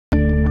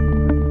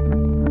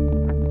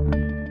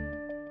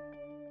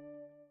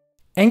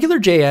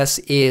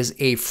AngularJS is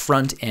a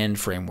front-end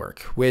framework,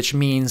 which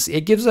means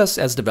it gives us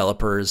as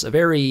developers a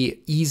very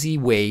easy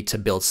way to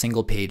build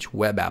single-page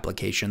web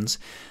applications,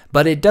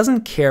 but it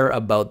doesn't care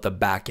about the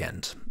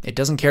back-end. It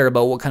doesn't care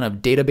about what kind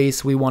of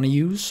database we want to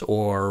use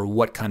or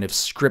what kind of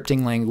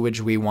scripting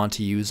language we want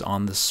to use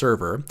on the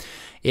server.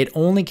 It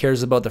only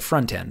cares about the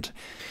front end.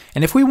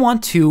 And if we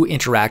want to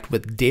interact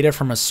with data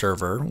from a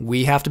server,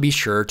 we have to be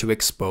sure to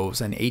expose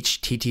an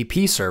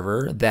HTTP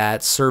server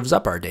that serves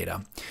up our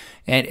data.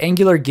 And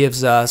Angular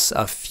gives us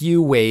a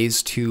few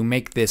ways to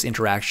make this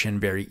interaction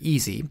very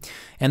easy.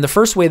 And the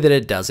first way that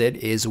it does it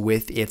is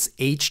with its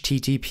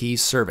HTTP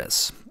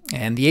service.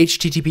 And the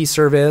HTTP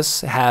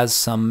service has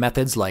some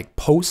methods like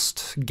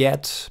post,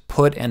 get,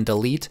 put, and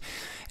delete.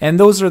 And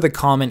those are the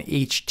common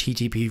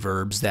HTTP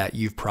verbs that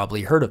you've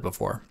probably heard of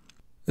before.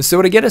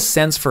 So to get a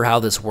sense for how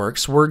this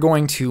works, we're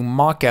going to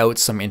mock out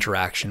some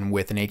interaction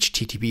with an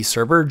HTTP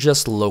server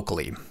just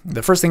locally.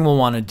 The first thing we'll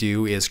want to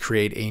do is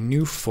create a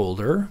new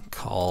folder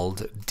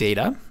called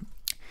data.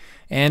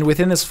 And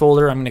within this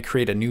folder, I'm going to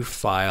create a new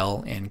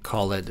file and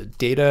call it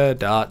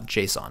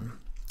data.json.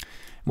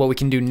 What we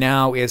can do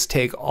now is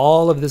take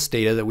all of this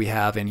data that we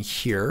have in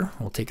here.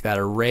 We'll take that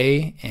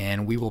array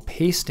and we will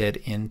paste it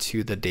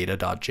into the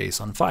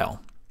data.json file.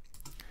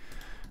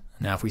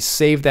 Now if we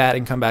save that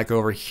and come back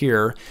over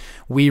here,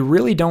 we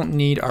really don't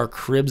need our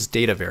cribs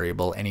data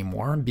variable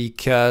anymore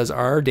because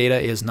our data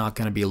is not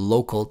going to be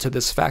local to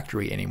this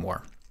factory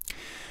anymore.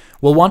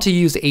 We'll want to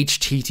use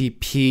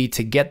HTTP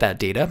to get that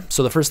data.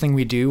 So the first thing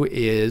we do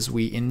is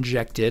we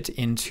inject it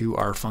into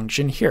our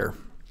function here.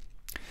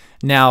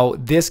 Now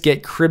this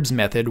getCribs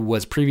method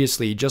was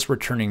previously just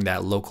returning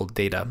that local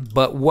data,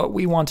 but what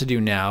we want to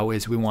do now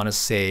is we want to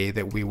say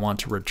that we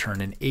want to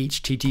return an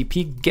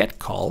HTTP GET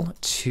call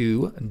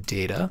to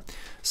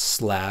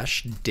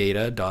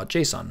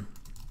data/data.json.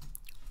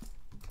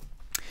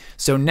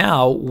 So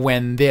now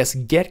when this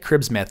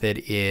getCribs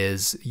method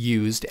is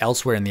used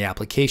elsewhere in the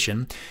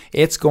application,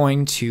 it's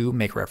going to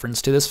make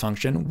reference to this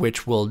function,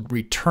 which will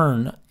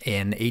return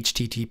an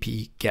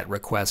HTTP GET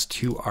request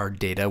to our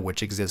data,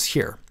 which exists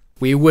here.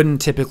 We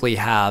wouldn't typically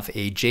have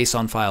a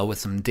JSON file with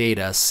some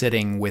data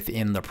sitting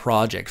within the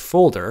project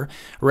folder.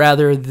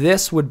 Rather,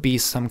 this would be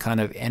some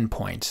kind of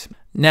endpoint.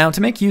 Now, to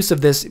make use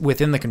of this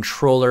within the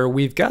controller,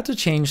 we've got to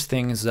change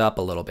things up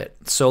a little bit.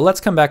 So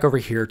let's come back over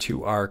here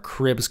to our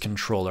cribs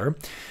controller.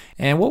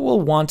 And what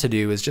we'll want to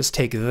do is just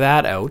take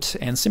that out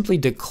and simply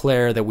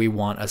declare that we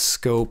want a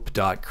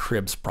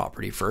scope.cribs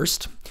property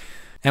first.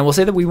 And we'll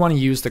say that we want to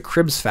use the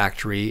cribs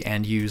factory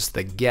and use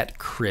the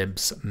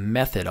getCribs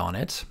method on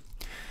it.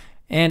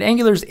 And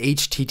Angular's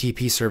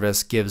HTTP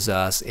service gives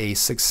us a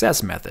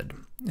success method.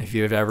 If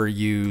you've ever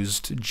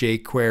used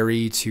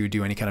jQuery to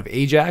do any kind of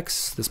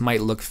AJAX, this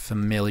might look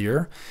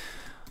familiar.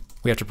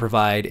 We have to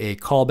provide a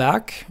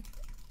callback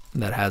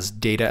that has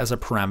data as a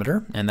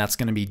parameter, and that's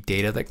going to be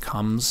data that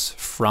comes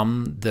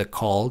from the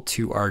call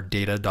to our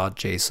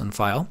data.json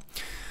file.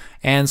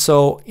 And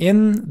so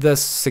in the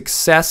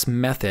success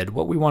method,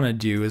 what we want to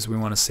do is we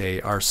want to say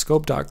our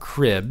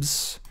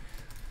scope.cribs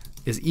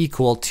is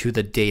equal to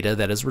the data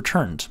that is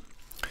returned.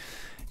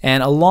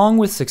 And along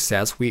with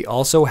success, we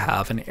also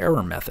have an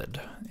error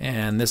method.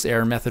 And this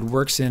error method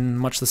works in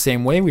much the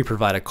same way. We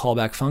provide a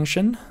callback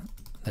function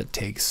that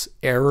takes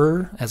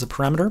error as a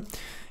parameter.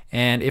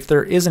 And if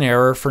there is an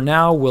error, for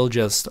now, we'll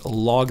just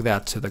log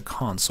that to the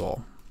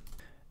console.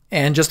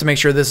 And just to make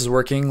sure this is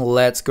working,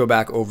 let's go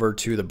back over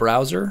to the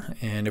browser.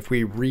 And if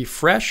we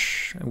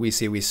refresh, we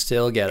see we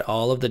still get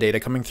all of the data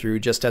coming through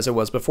just as it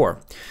was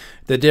before.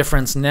 The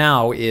difference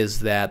now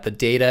is that the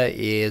data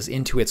is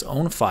into its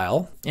own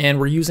file, and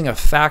we're using a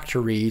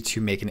factory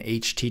to make an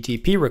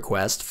HTTP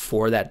request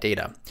for that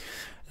data.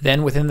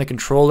 Then within the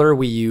controller,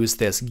 we use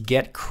this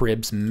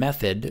getCribs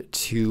method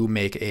to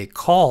make a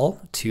call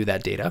to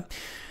that data.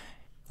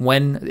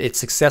 When it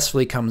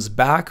successfully comes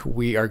back,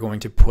 we are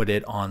going to put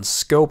it on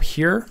scope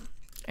here.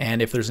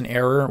 And if there's an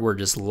error, we're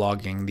just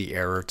logging the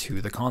error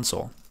to the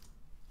console.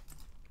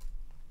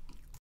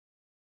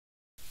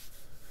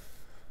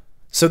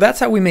 So that's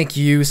how we make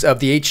use of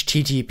the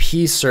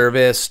HTTP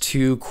service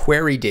to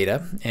query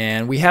data.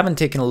 And we haven't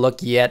taken a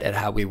look yet at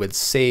how we would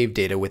save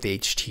data with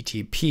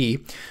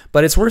HTTP,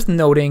 but it's worth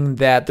noting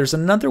that there's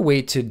another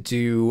way to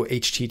do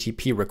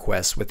HTTP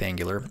requests with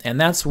Angular,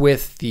 and that's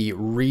with the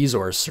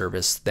resource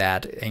service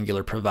that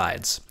Angular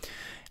provides.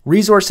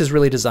 Resource is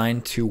really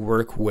designed to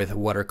work with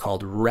what are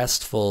called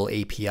RESTful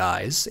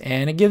APIs,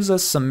 and it gives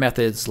us some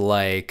methods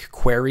like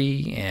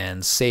query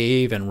and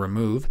save and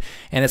remove,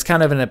 and it's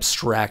kind of an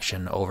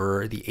abstraction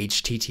over the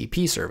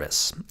HTTP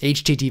service.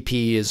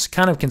 HTTP is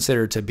kind of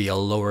considered to be a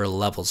lower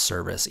level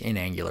service in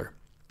Angular.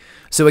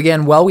 So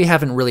again, while we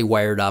haven't really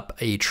wired up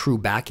a true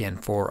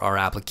backend for our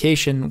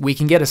application, we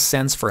can get a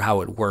sense for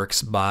how it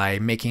works by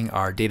making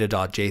our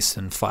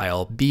data.json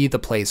file be the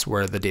place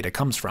where the data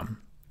comes from.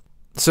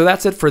 So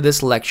that's it for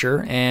this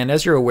lecture, and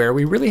as you're aware,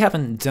 we really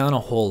haven't done a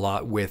whole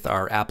lot with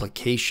our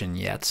application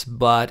yet,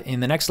 but in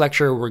the next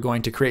lecture we're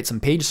going to create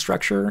some page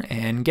structure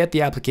and get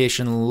the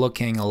application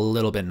looking a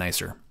little bit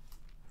nicer.